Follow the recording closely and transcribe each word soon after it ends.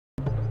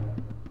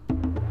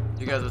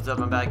You guys, what's up?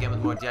 I'm back again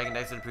with more Jak and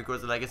Daxter,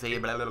 Precorsur Legacy.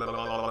 Blah, blah, blah,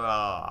 blah, blah,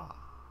 blah.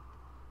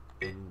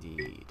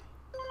 Indeed.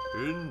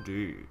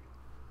 Indeed.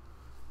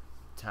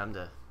 Time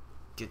to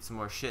get some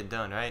more shit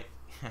done, right?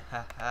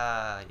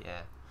 Haha,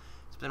 yeah.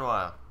 It's been a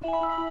while.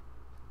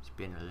 It's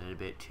been a little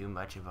bit too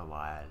much of a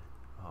while.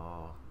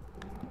 Oh.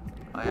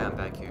 Oh yeah, I'm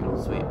back here.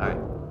 Sweet, alright.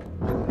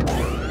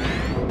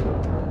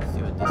 Let's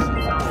see what this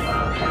shit's all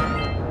about.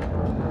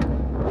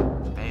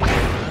 Bam.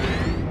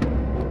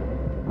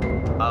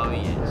 Oh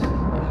yes.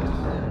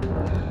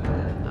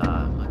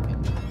 Look at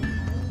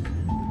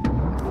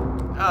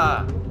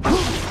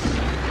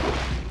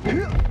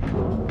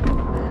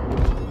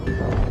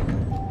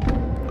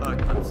fuck,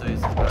 I'm so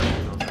used to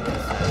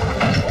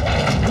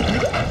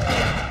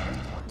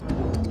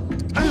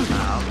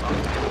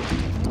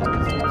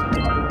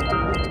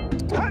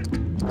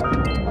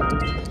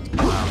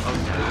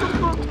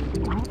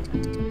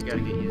you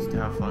gotta get used to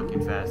how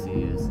fucking fast he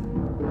is.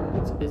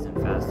 It isn't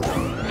fast at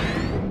all.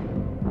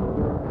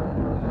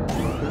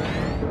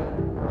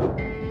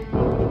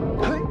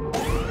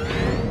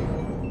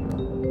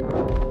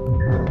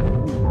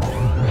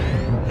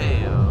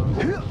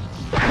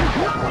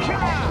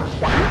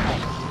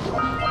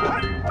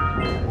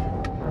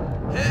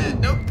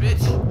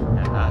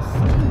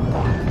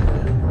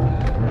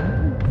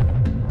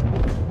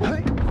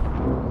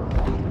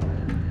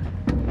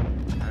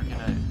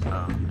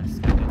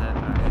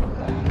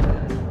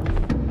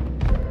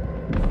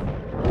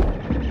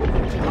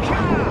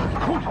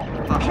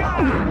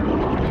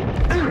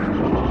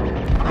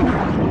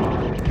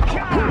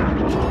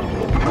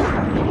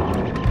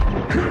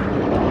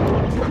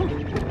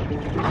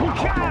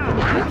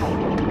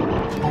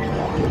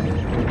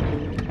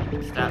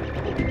 Stop.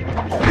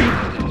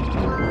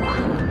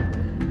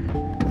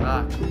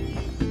 Fuck.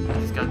 I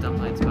just got done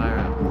playing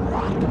Spyro.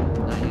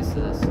 Not used to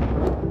this.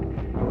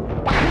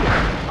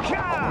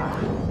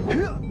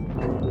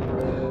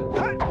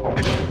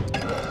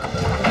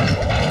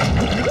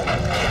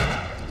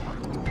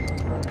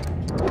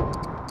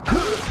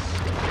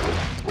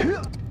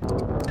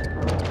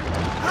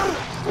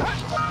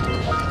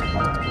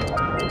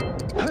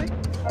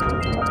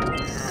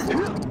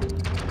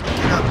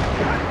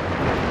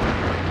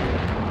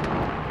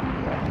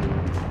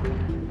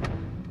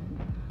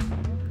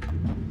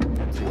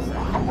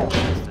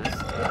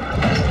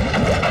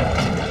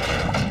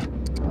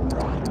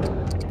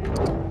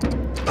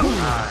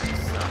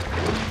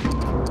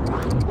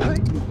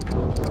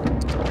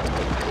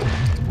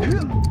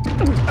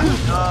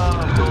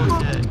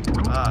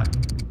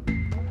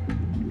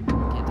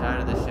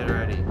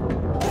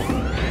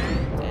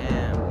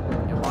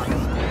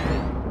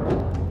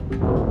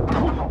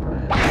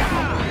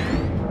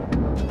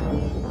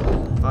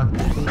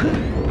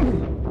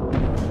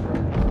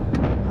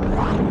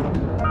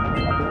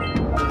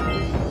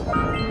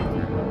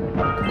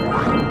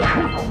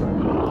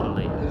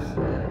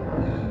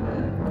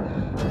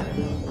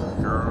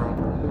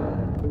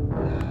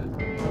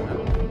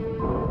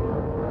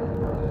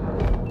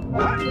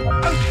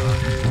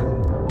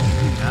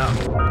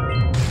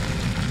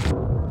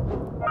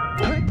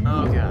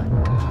 Oh god.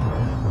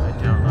 I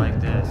don't like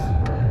this.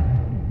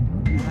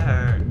 It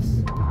hurts.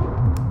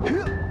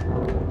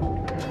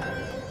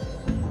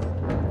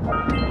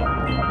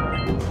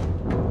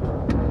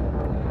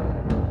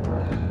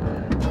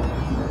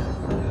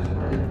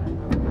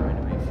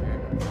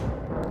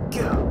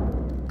 Go!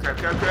 Crap,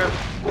 crap, crap!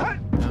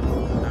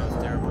 That was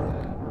terrible.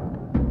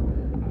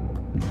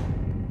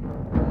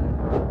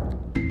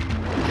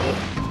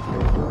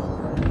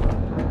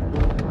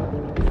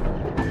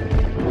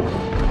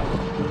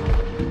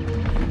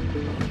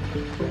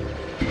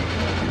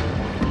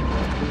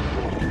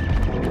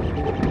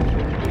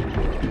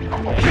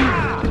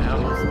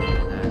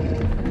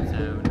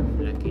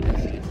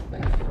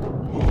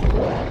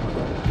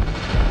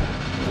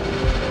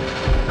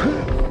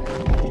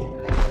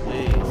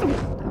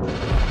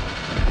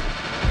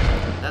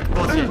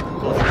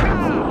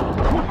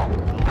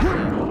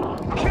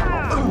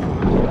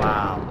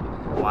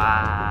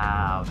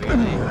 Wow,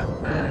 really?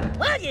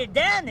 While you're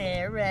down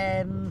there,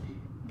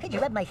 could you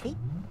rub my feet?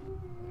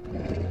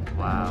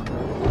 Wow.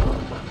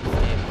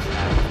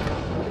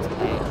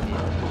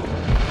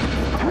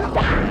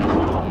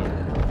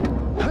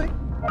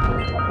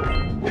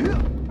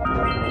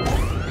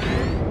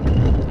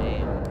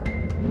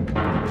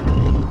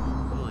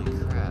 Holy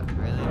crap,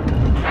 really?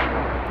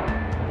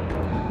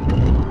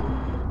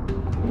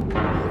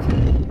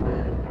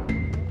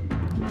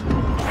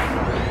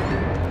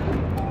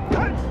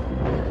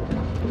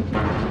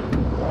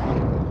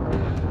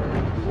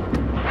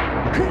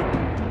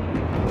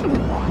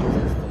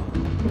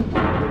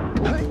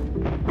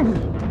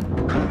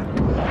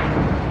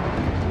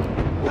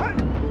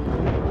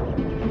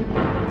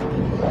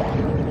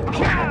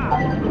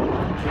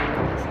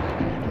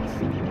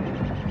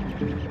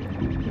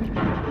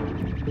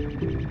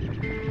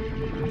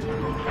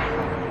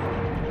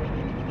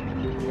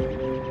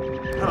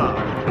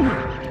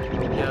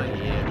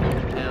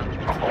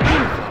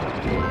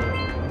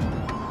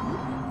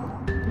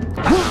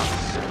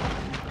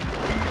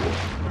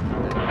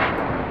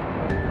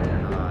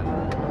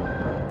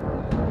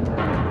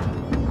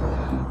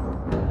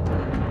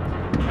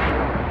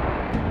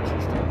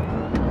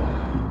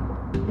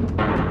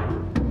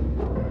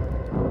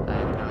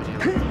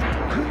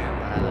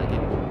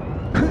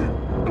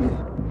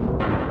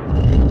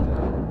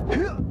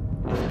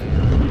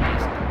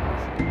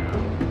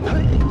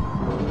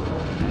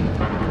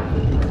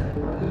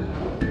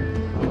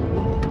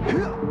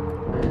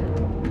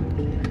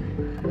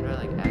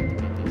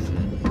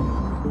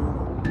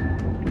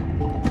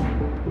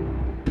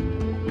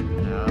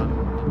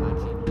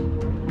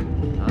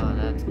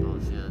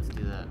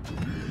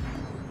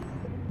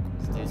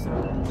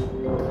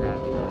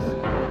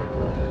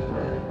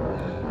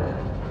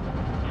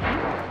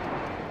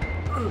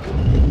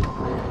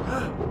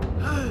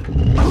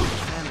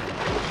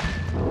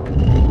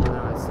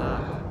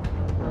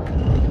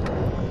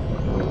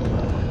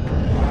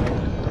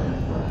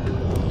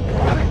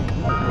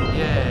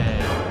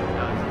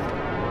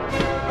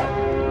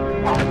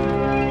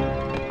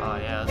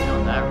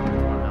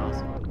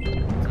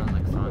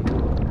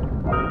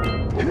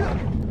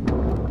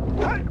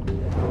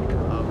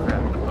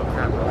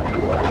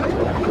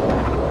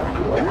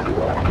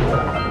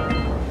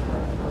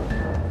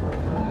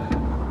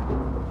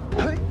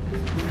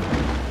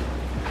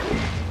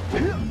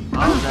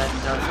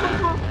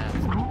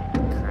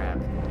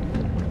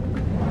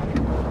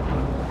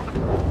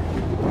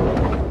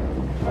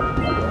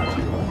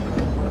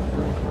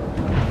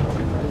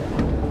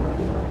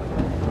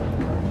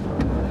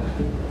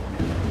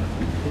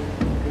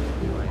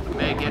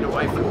 Get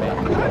away from me.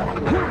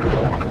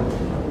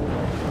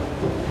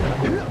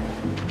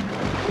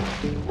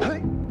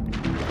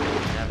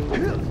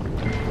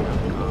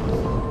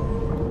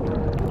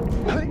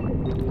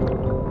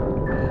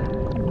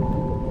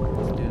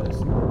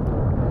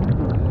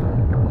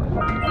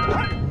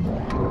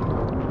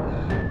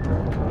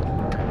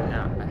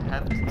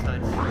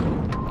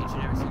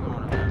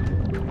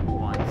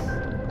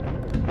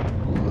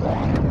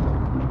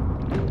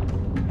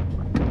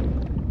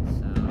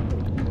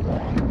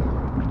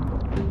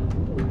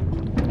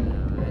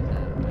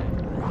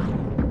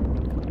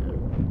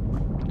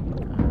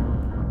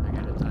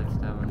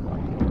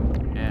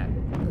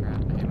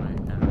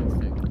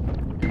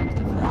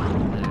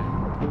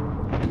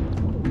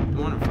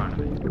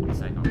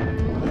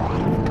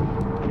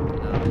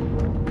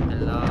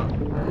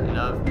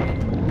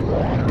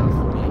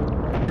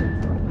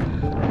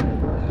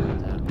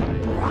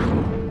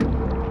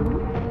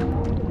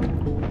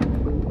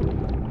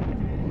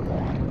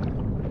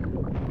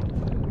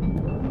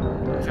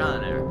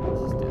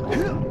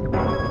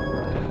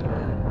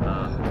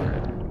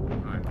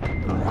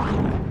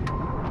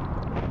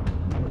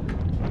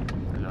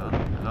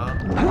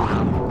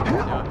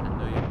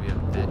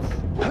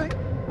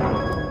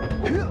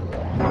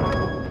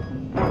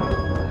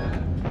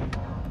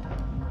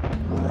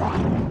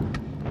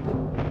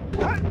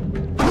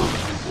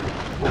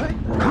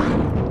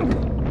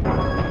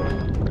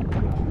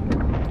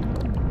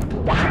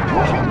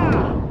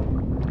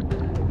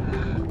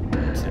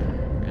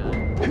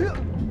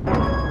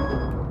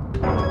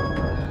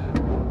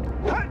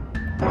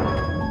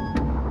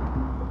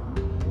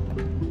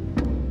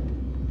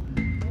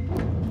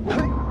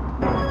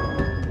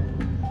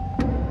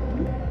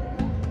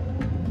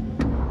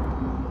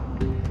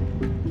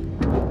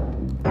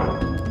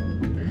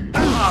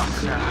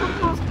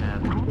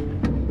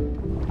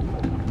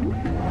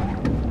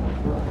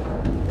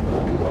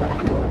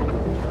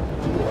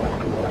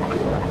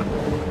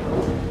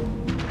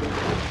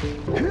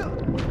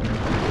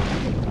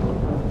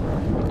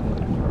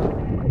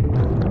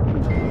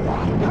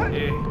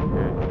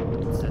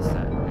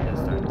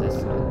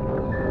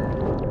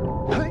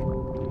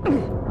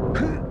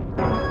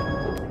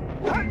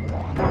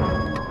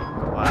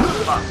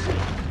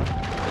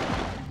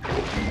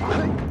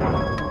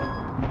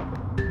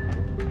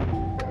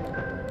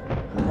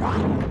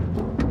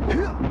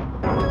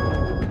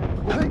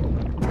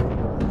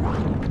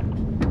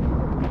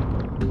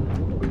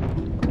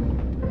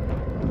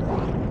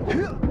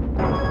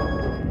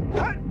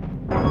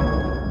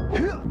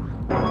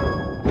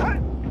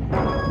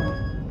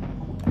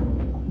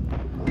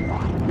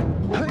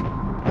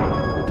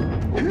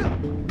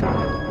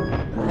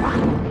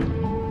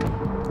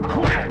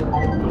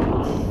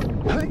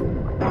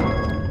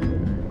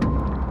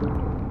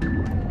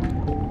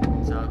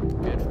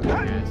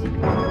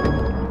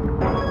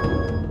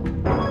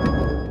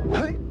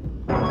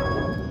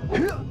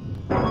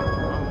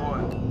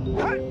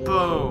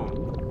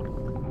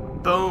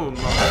 Boom,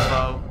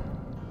 mofo.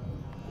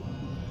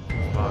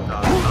 Walk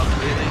off. Oh,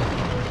 really?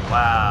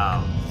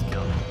 Wow. Just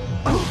killed me.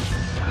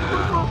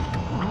 Wow.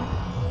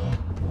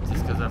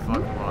 Just because I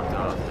fucking walked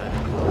off. That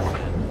is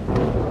bullshit.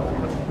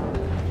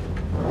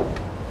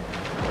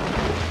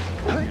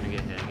 I'm gonna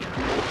get hit again.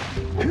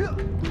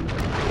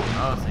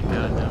 Oh, thank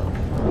God, no.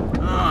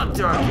 Oh,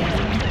 dark.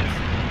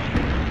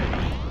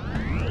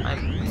 I'm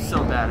so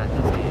bad at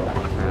this game.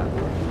 Crap.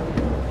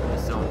 I'm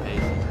so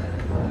impatient.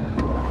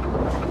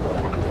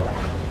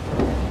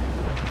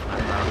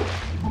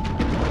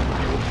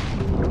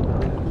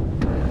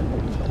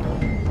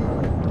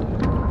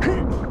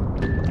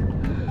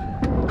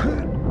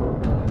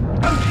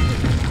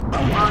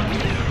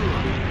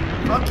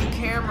 Fucking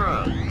camera!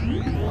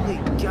 Holy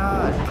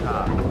God,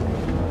 cop.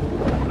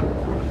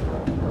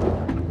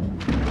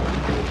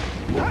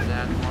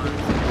 That one.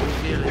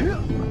 Feel it.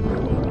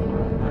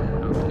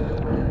 Okay.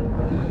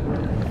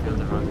 I feel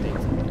the wrong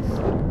things in this.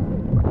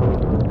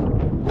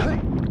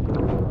 Alright,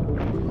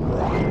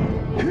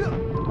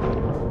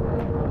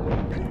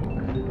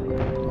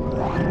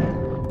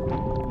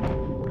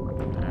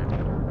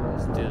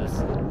 let's do this.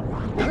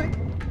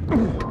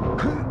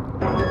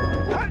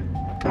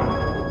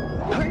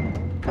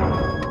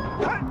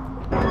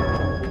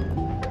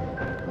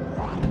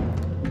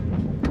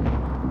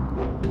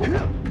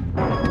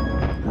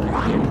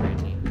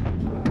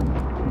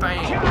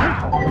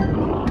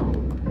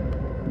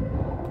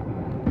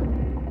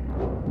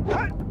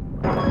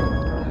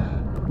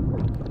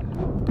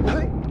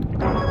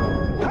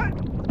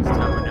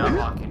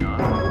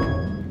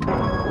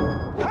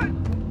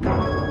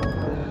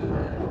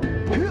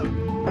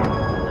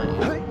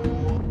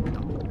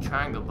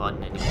 Triangle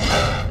button anymore.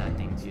 That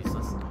thing's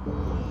useless.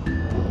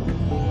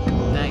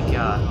 Thank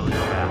God, holy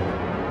crap.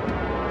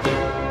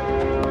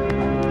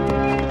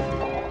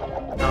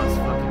 That was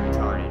fucking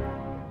retarded.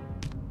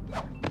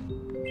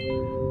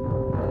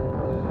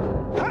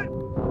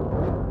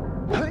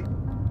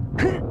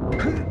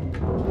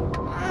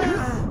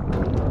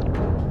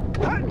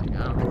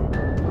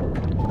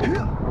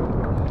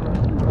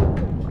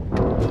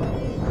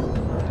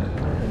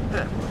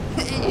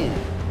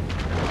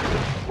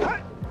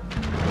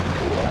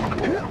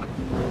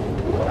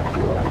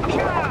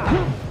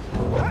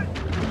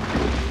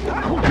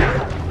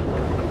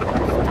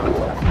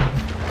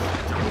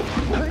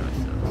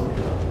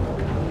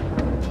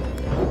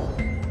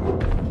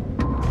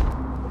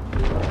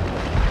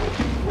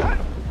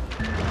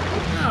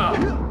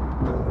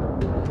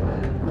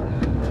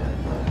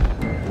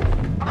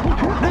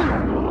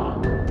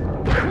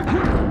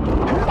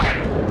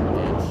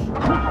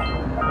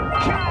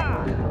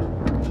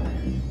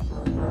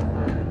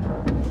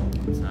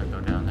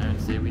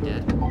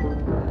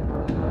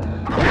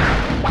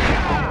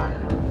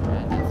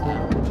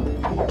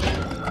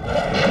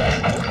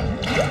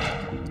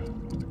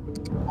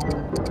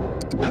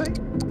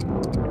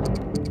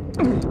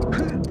 Oh,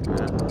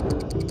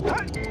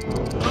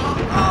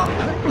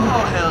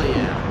 hell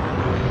yeah.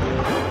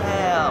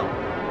 Hell.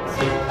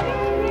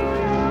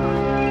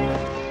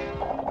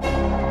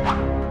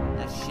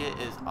 That shit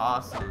is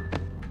awesome.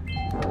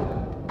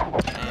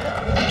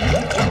 Damn.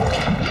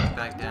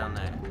 Back down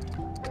there.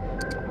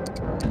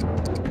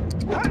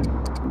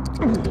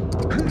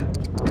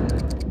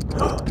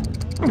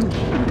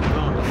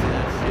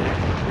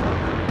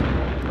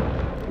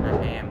 I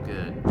am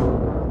good. I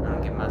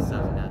don't give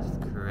myself enough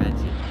credit.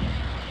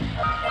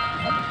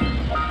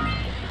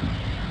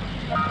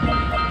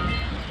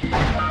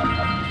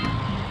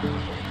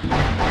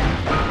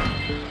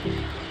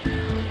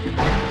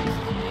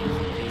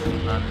 Easy,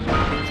 lemon,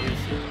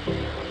 juicy.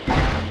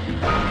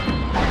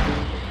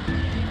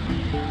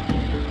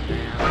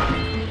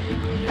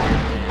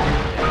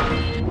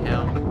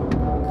 Hell,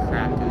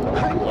 cracker,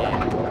 yeah.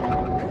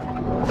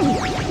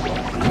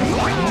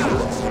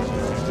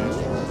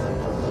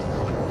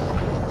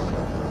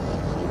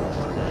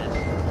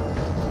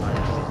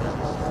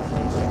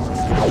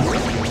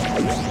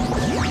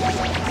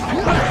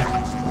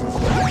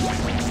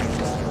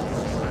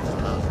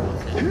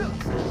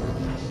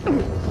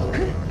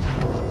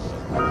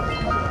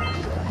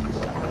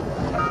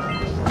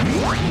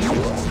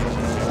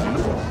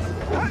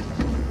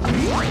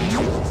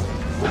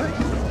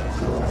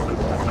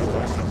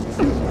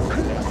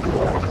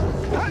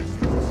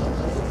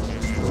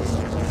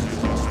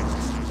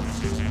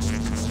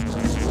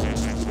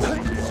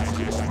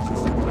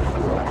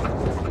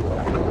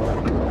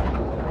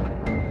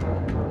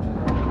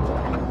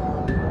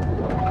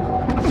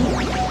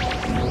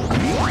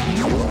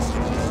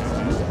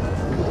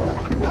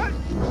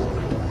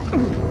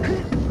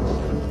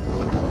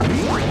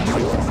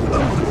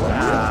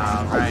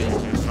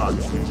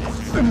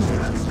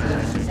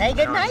 Say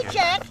goodnight,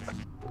 Jak.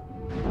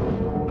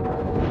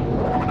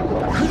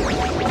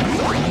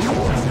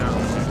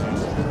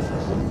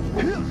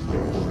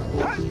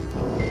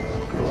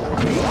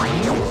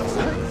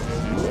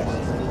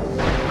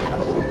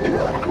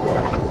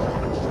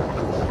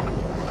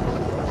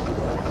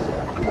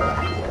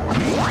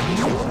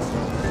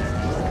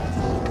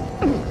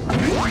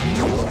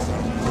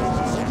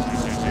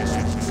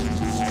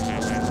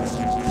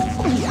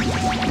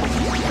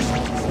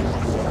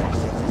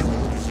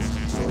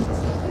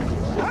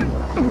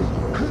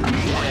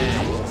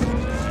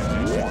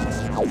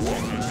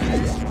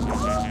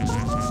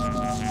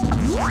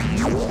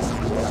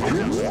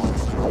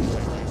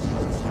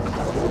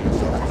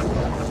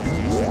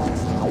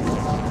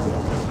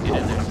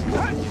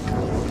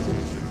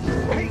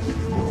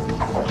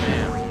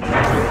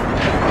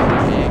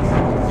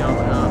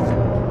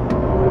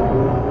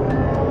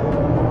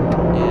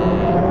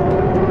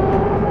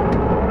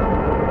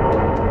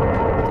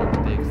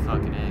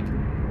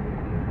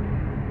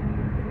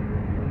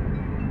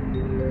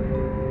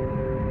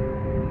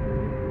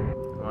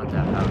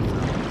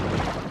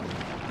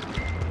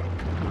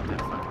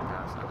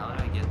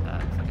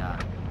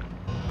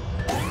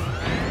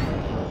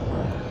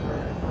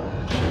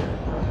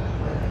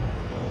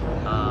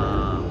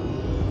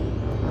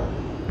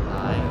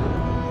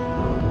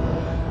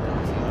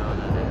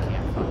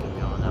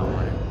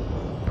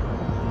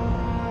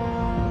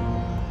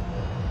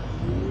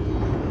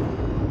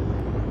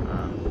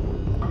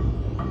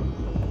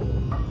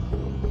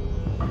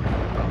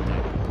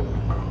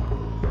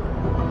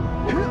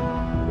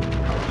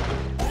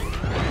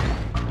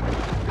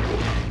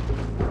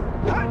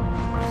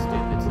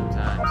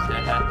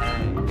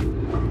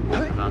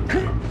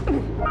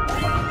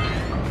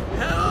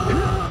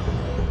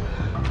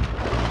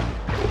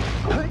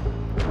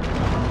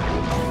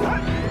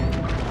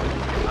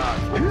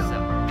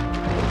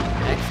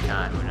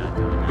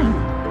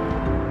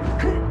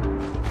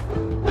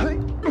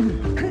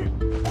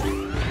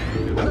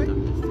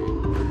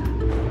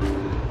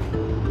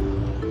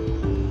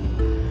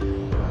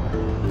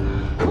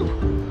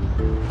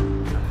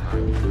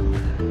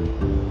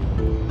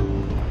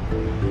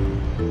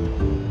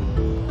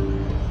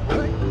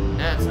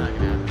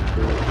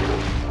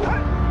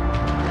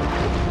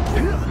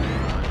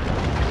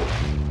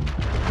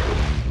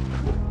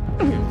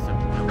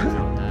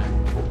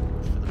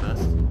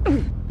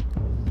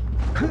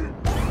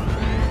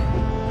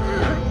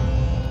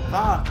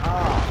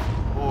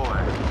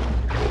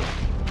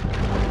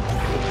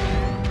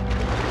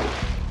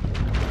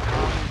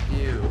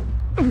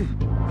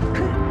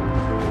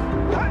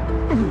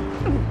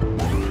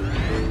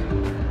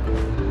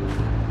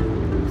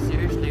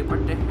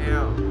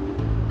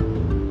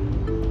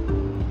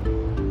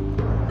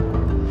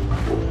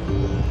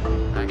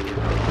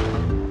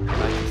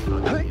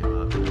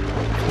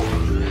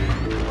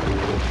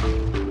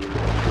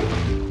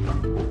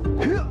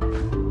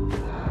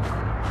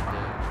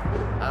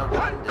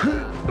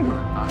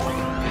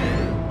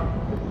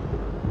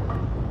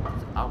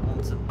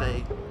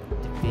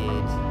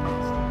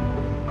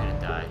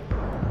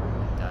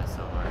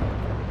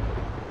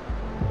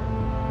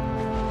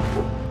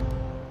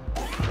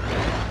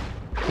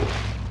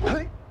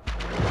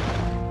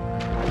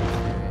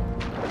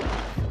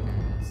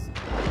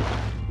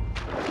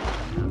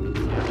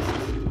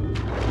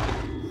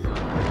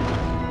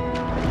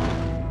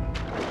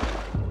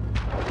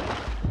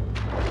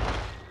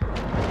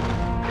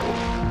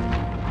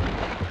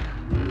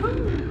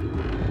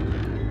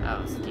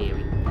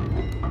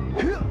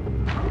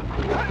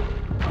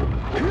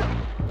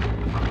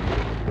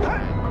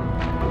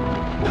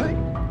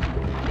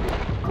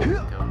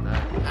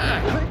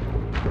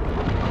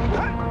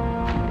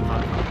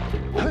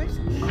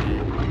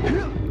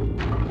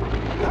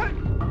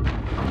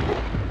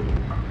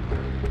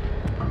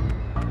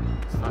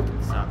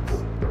 fucking sucks.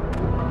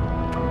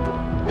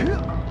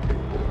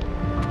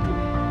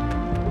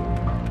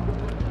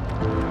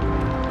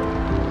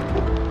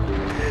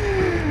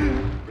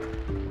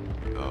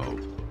 Oh,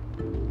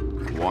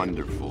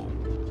 wonderful.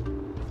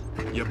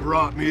 You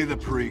brought me the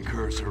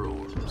Precursor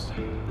orbs.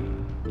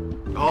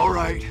 All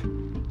right,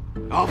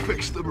 I'll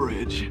fix the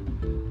bridge.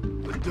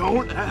 But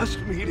don't ask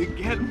me to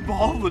get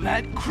involved with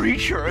that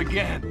creature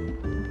again.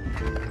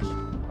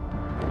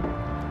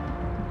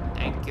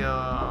 Thank you.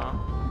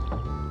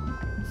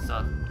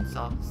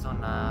 So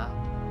nice.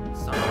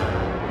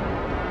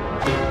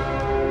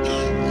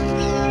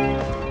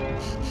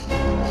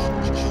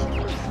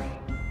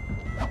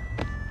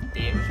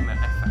 Det är som en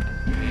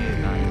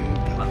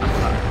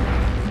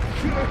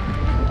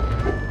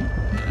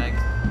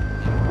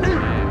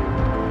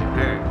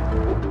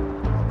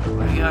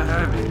What do you got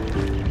hurt me?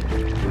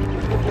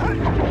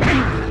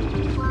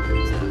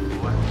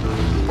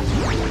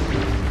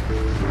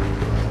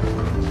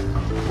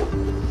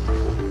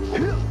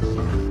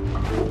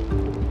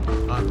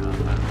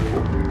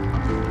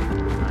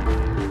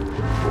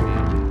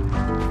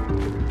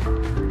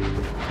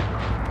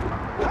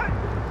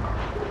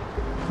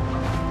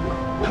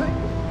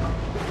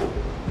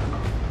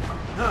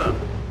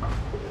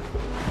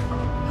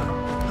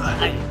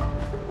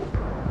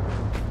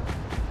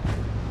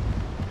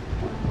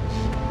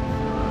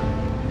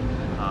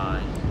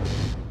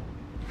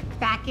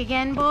 Back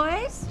again,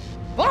 boys?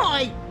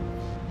 Boy!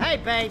 Hey,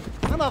 babe.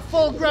 I'm a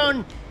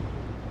full-grown...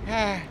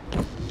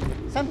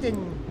 something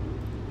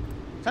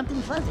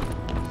fuzzy.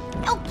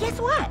 Oh, guess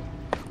what?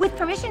 With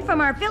permission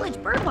from our village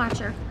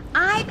birdwatcher,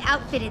 I've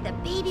outfitted the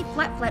baby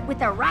Flet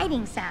with a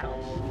riding saddle.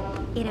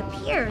 It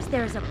appears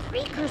there's a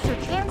Precursor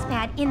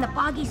transpad in the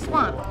boggy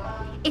swamp.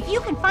 If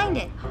you can find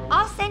it,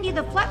 I'll send you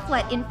the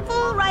Flet in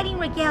full riding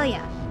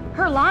regalia.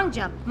 Her long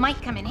jump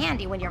might come in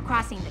handy when you're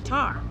crossing the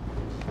tar.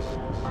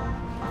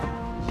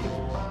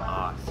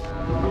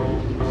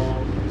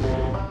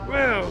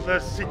 Well, the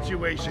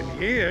situation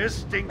here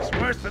stinks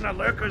worse than a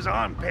lurker's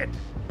armpit.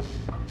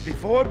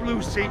 Before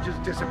Blue Sage's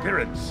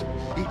disappearance,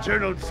 he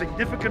journaled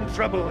significant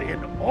trouble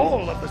in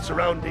all of the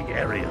surrounding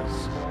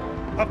areas.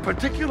 Of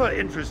particular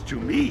interest to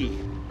me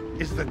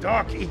is the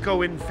dark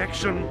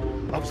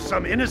eco-infection of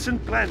some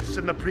innocent plants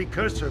in the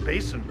Precursor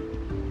Basin.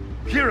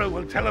 Kira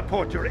will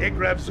teleport your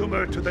Eggrav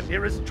Zoomer to the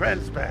nearest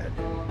transpad.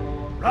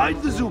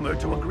 Ride the Zoomer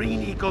to a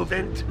green eco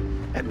vent,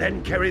 and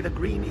then carry the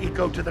green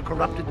eco to the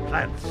corrupted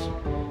plants.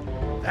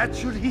 That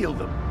should heal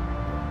them.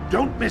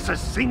 Don't miss a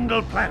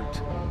single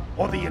plant,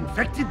 or the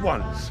infected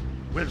ones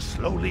will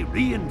slowly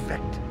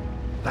reinfect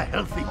the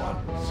healthy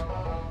ones.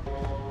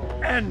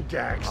 And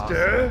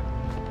Daxter,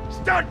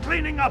 start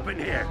cleaning up in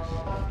here,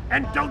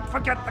 and don't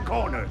forget the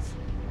corners.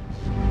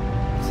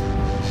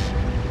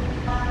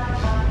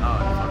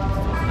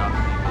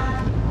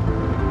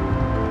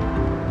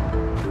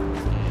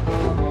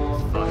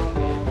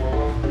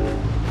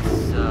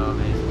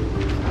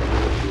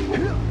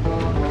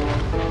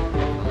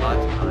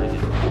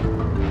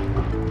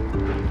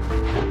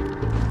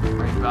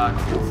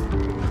 Boxes.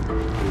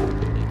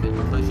 You can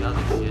push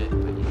other shit,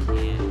 but you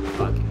can't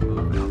fucking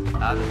move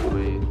out of the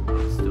way of the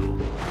stool.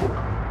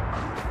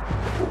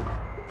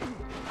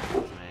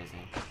 It's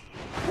amazing.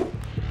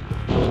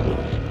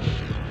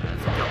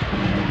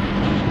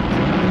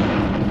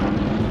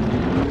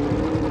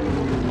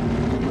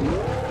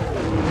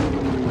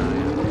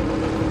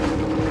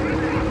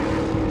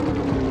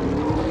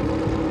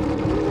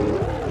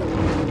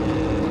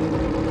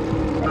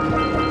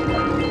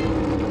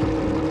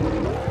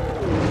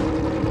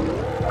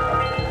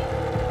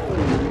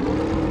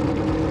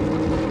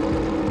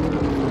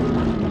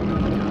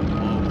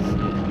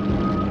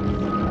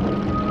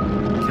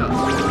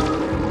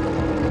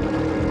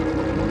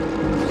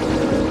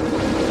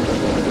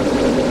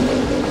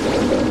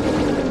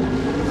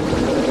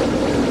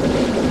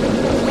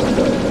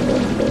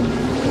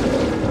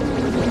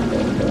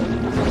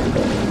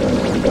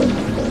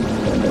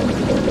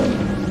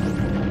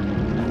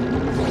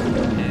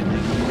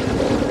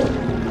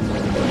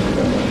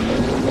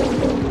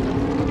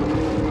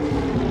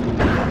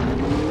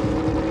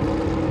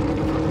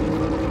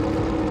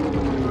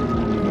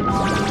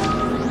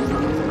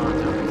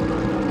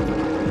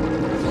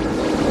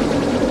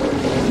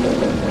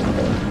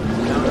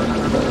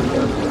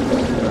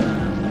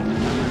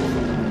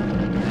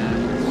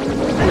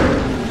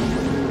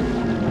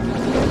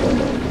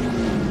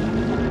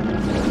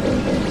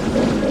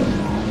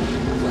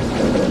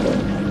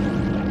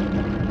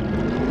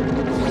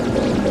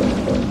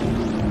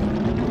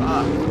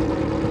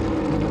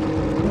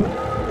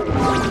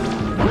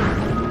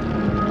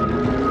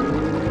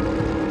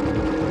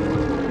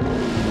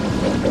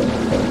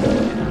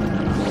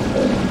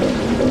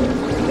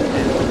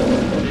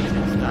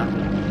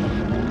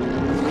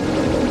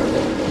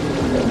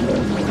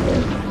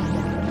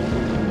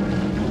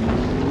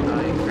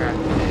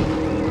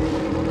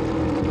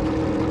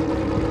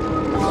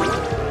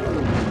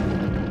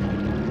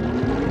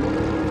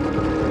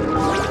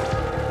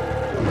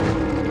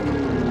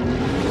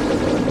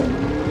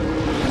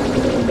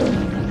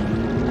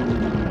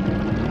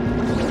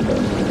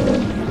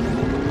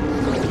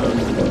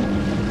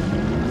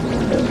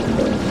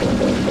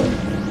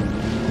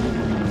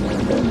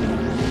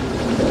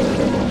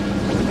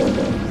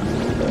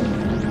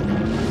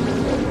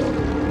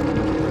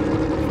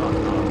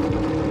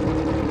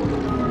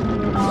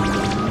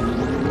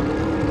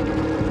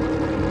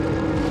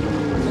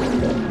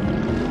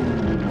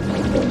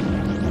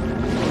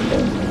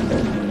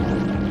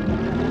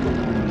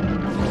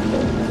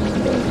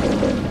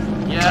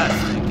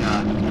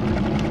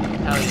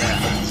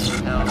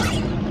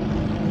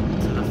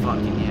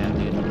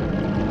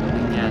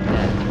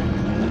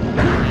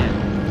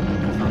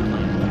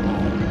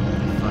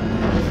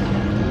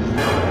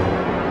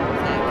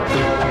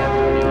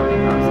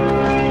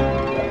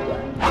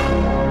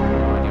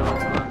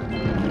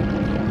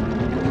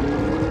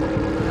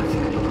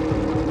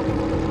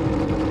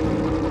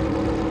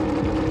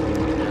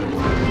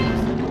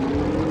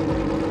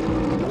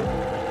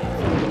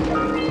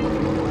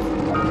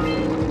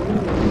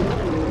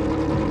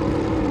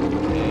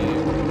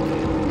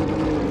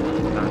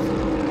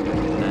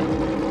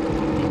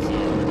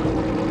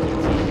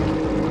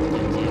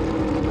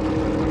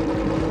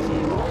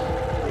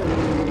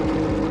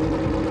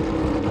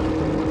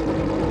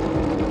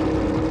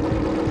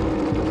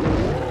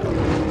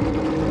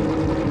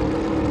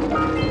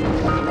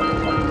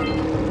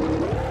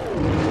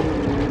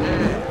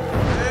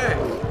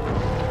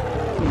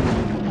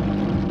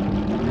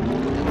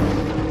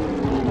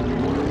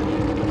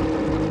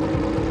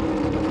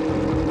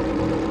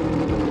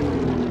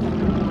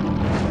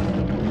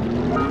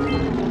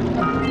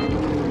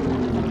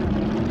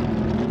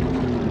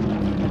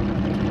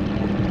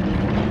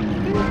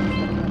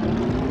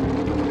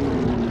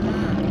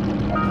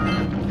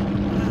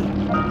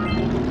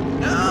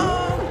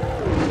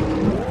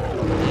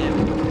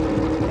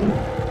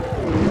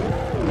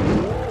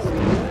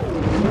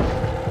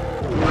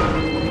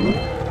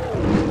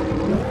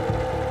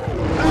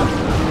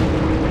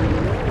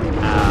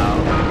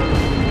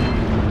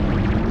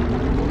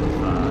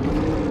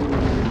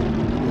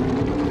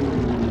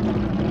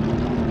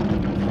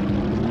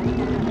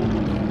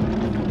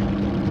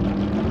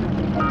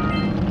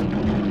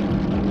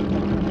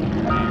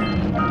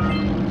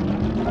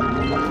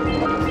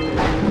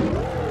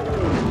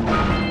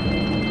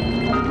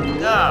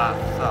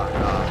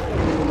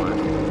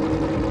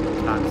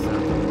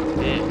 Cocksucker.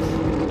 Bitch.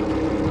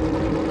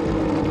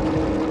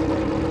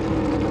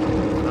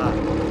 Fuck.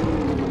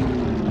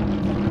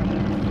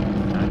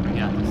 Alright, we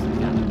got this. We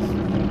got this.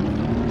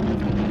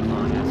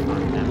 Long ass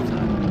fucking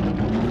episode.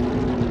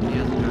 He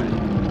has a right.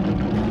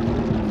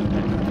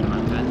 Come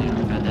on, thread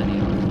needle, thread that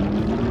needle.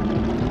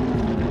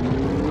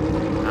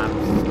 I'm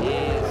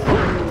scared.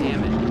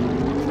 Damn it.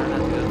 Try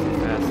not to go too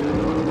fast so I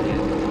go over the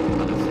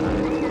other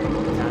side.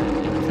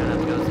 Try not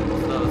to go too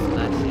slow so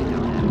that shit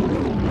don't happen.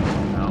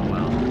 Oh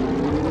well.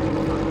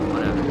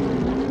 Whatever.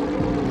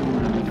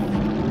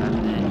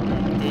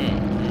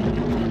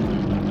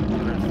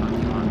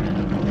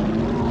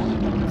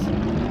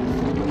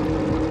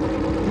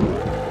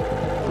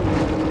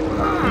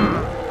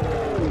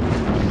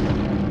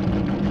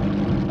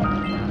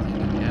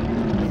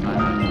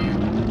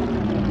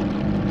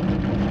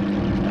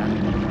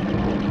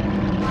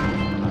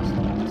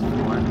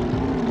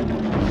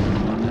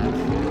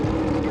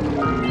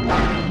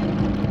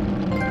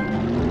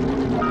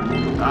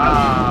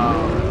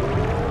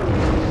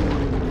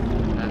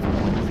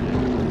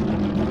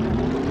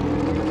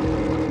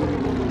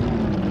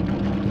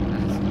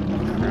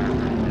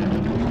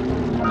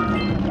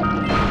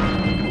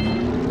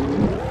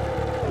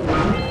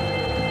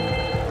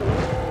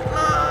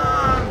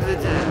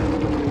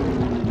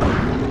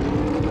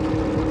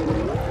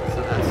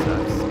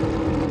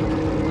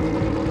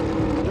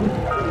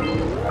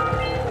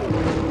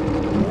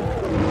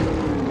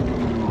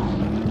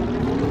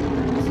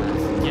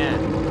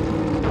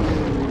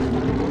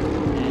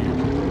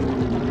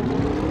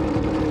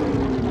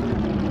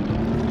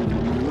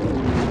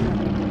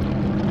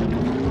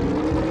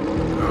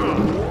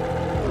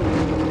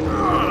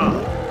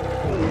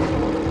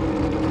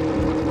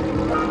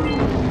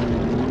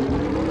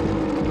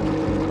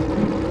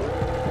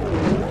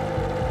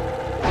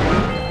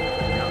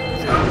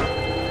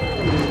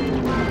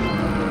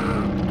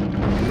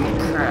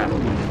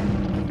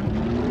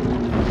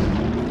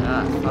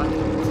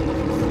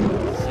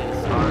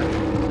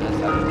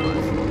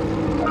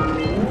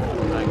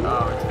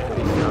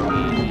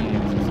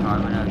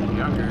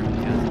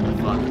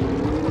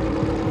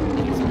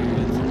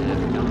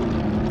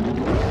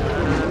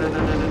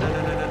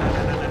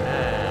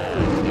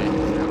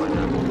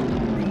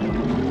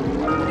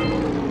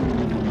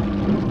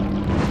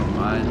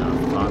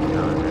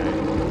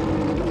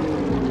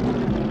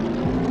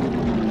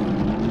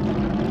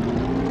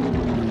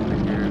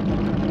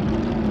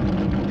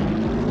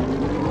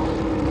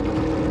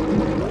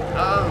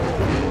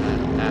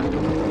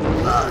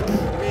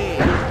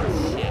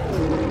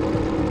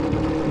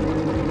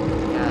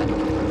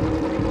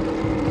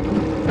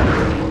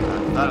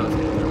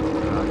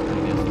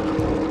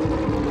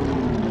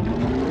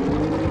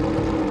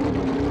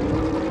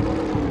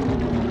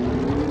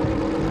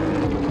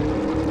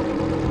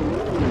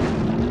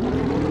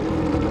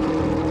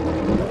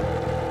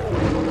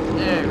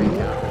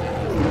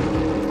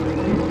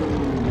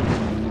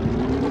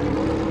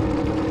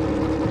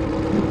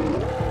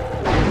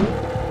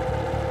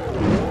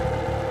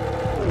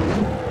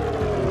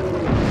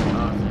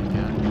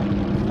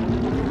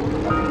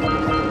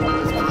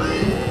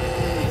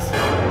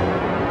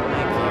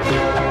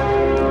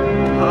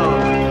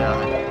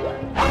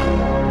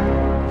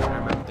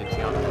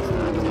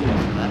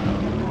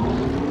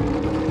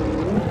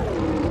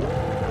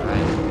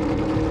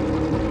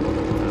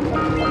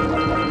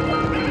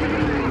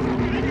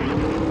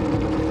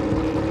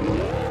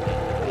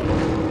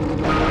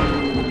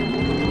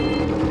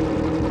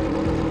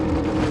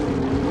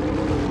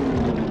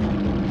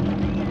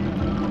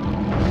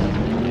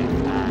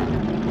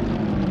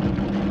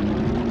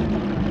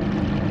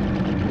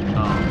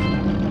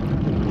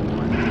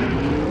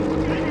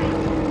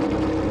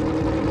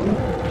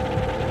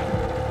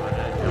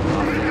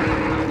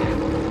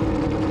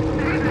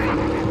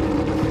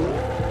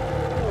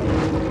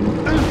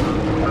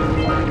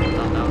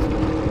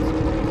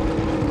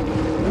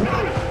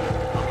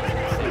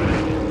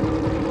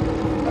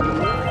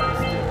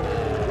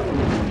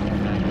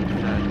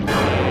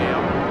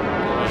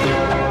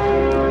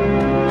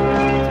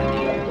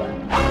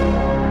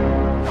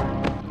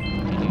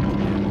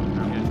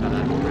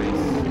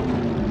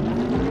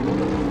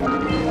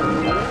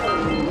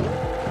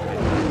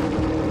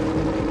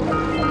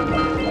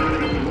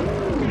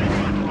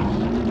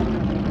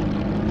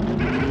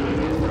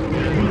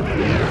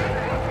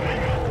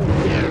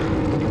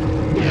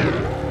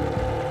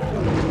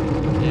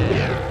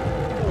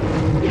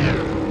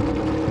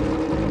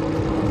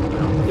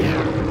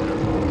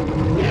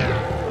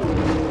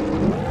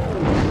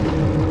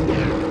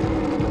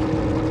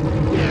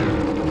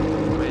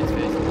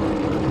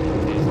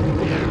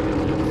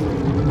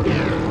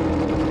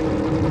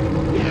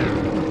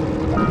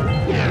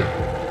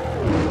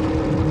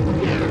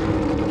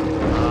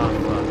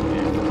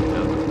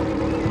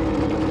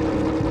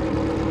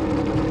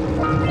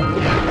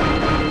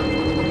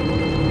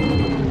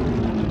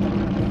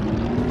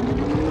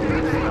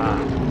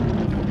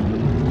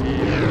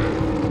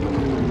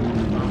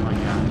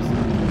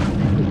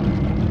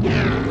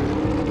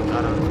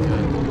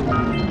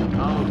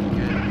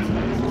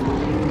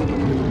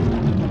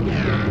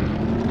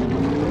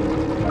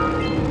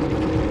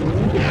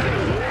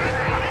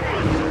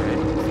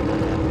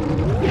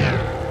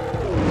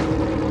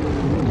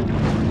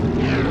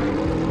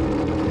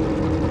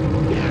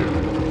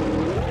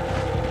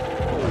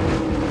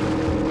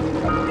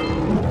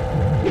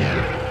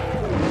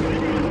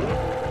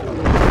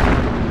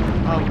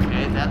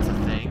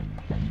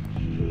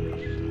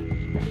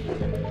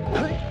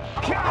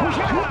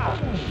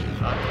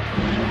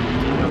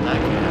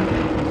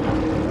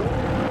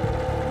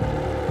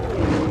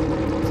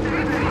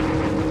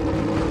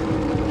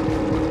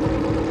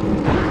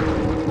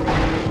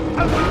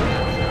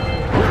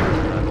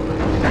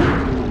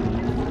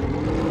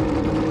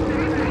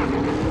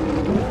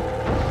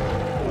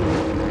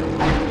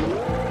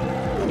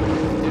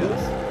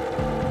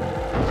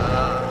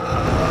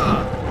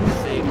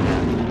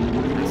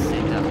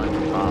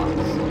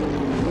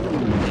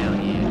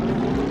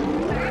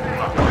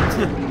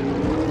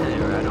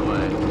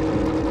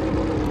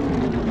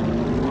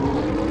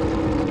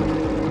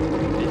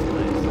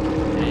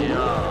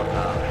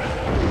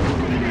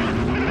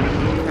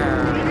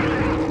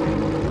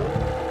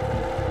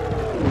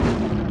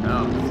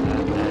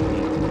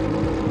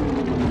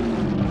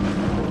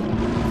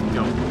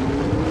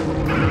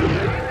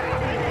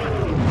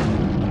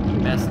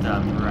 messed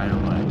up right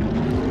away.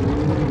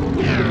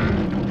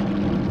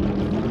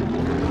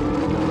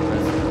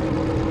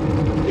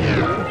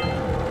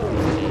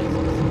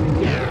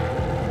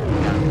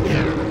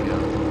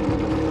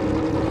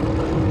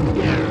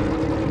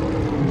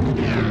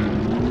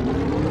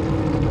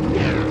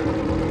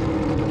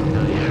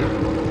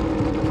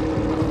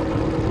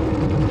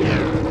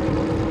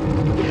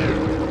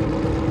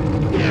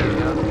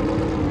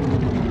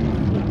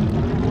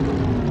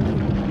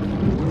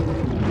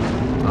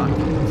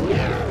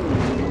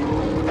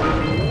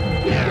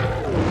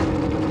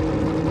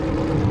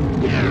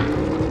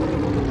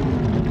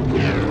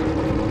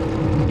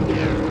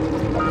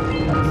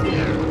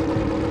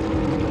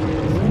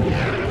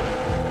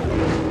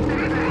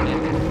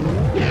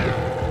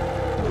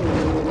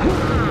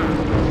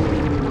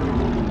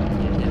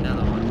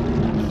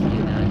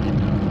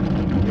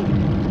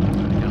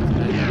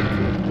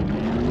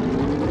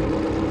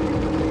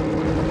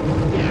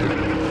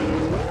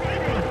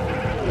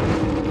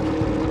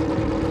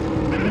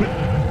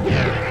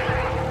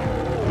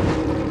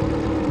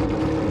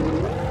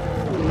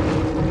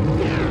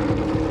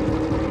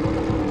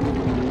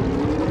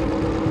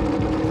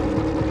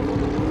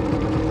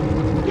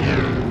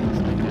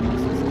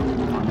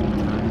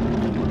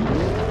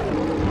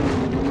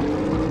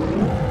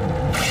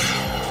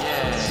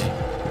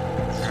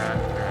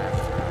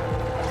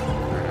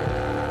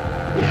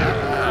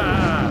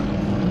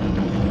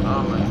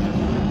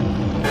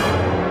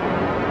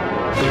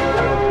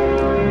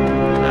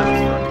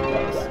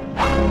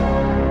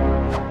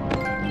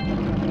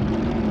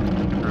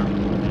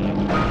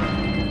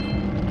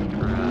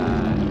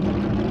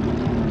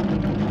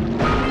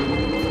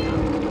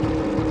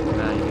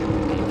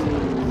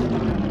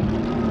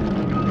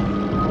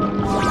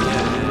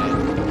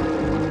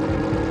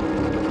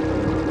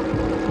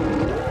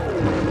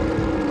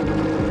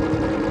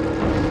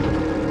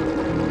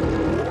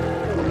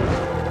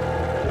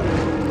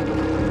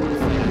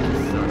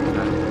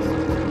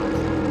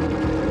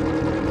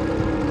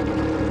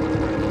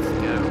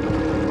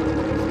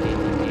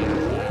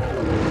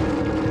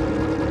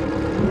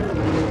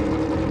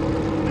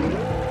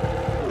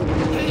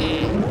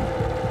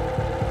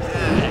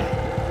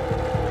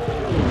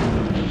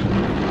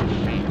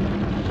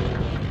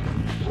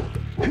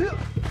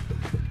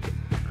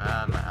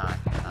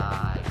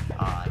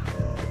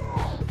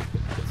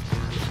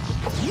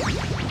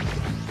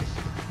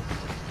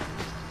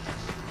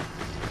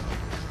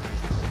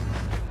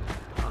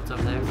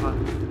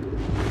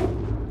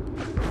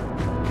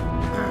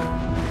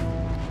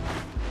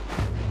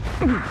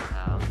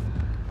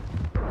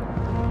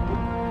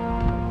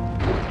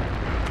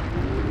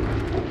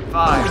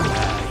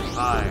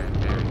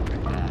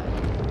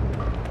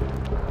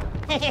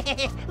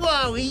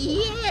 Whoa,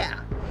 yeah!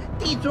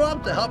 These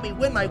orbs will help me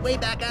win my way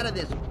back out of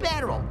this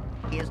barrel.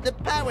 Here's the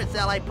power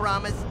cell, I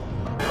promise.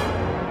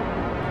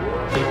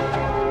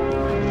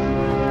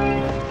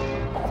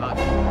 Fuck.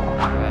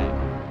 Alright.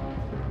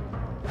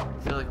 I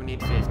feel like we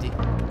need 50,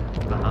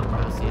 but I'm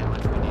gonna see how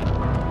much we need.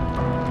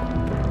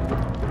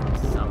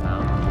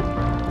 Somehow.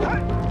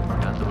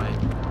 It's got the way.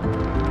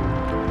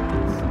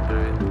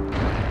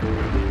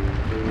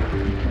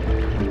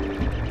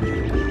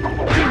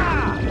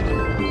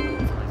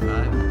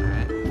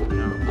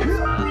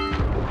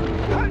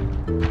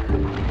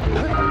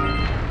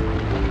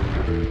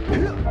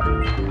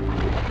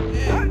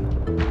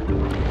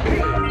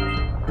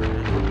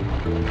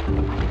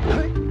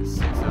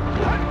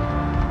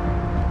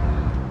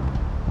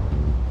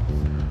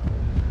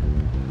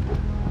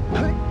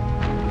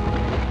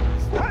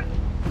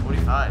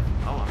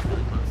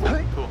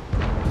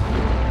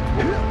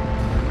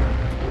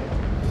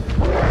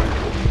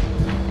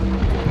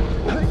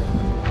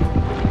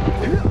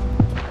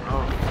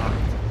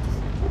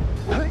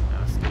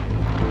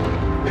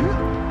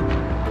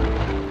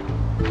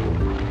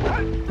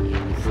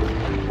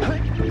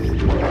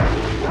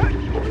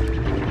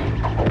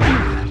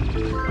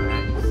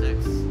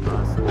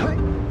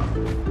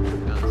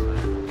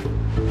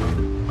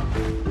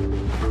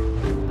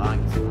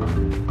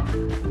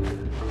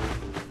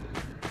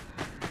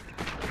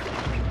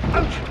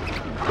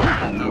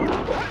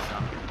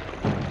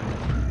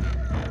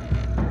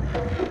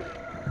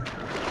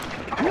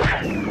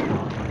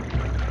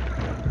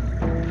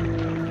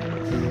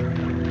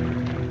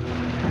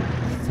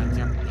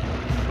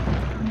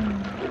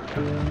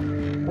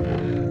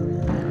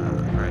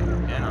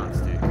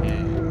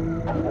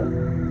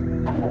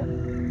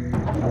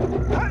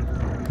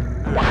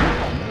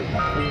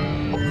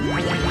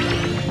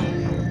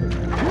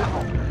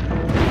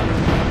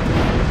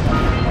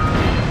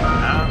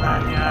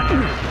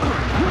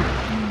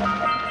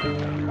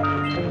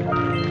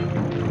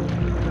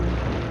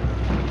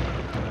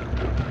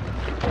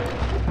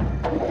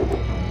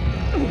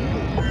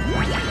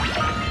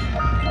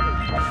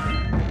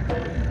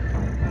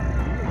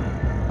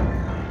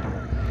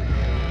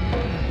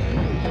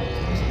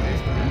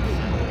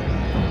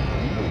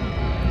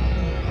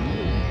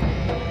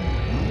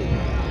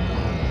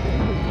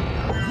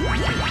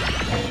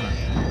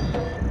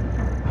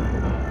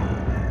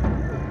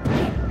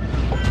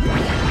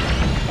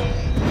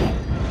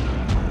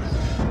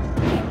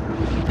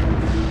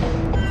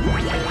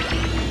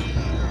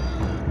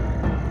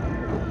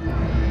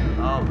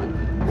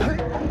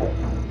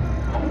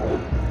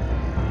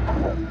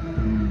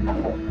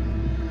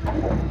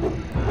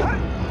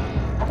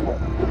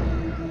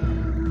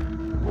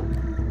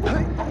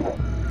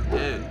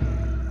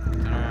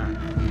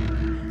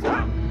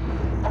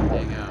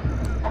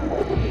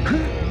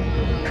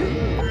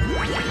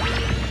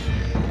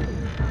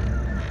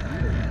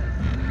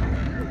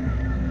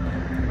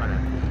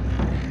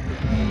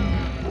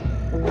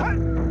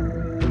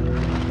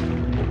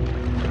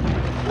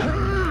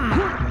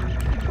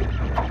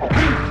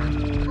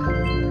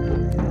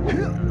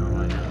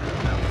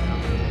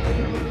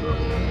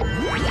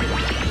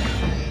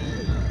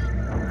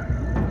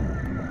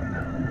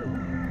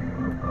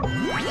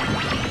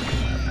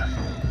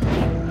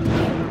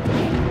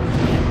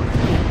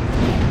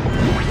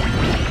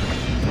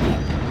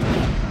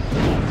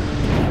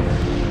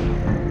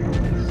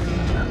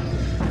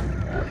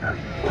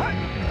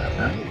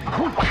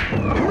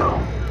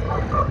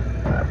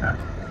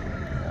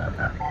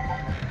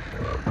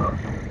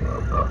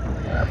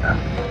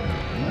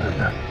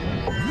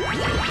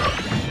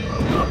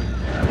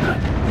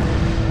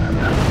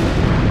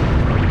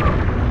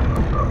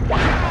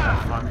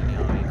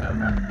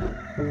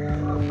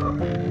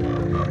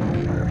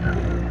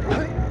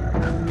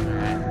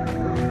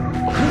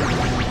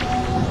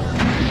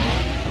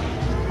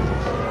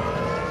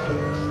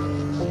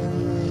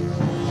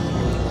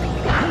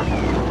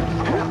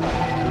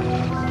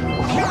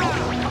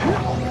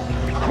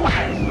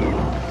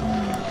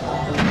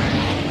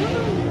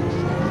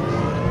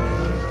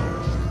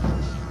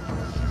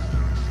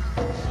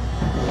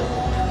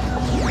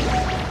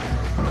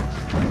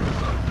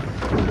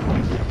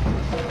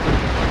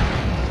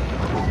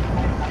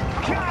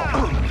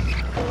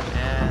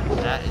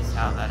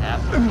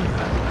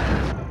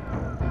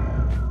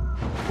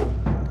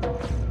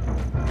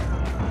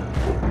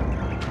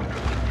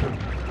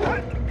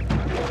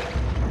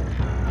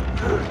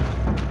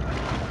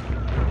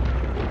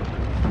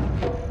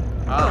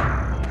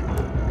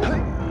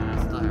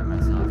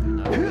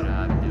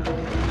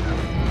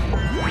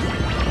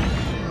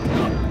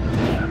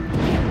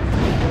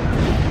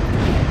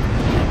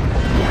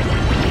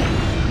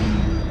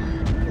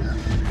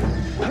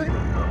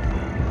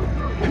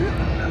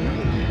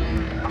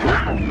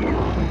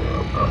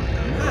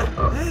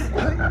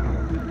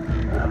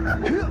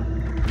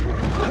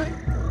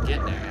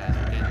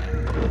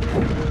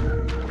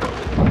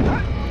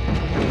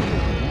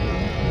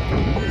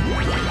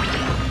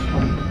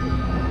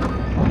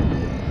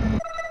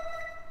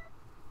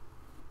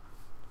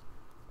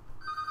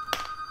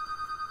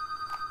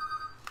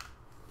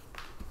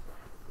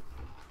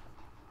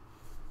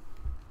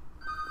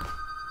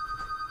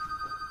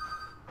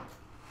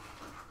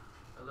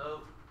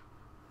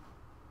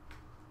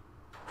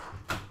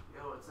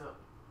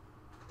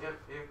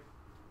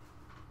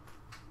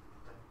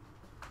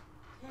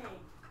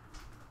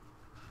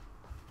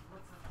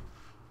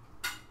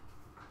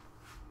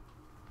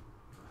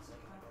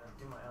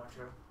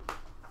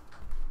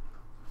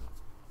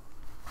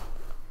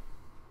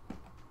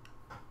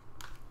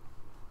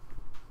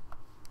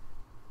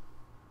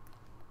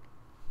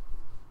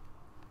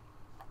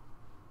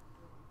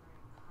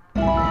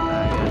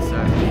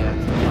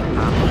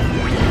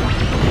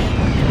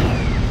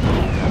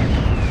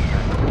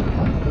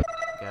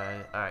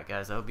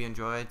 guys, I hope you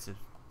enjoyed.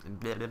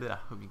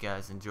 Hope you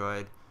guys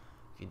enjoyed.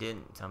 If you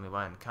didn't, tell me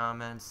why in the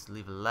comments.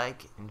 Leave a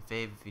like and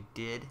fave if you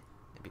did.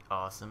 That'd be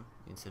awesome.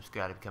 You can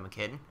subscribe to become a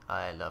kitten.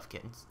 I love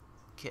kittens.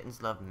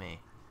 Kittens love me.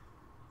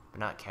 But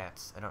not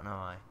cats. I don't know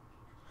why.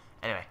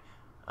 Anyway,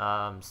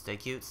 stay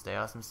cute, stay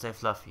awesome, stay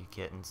fluffy,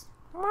 kittens.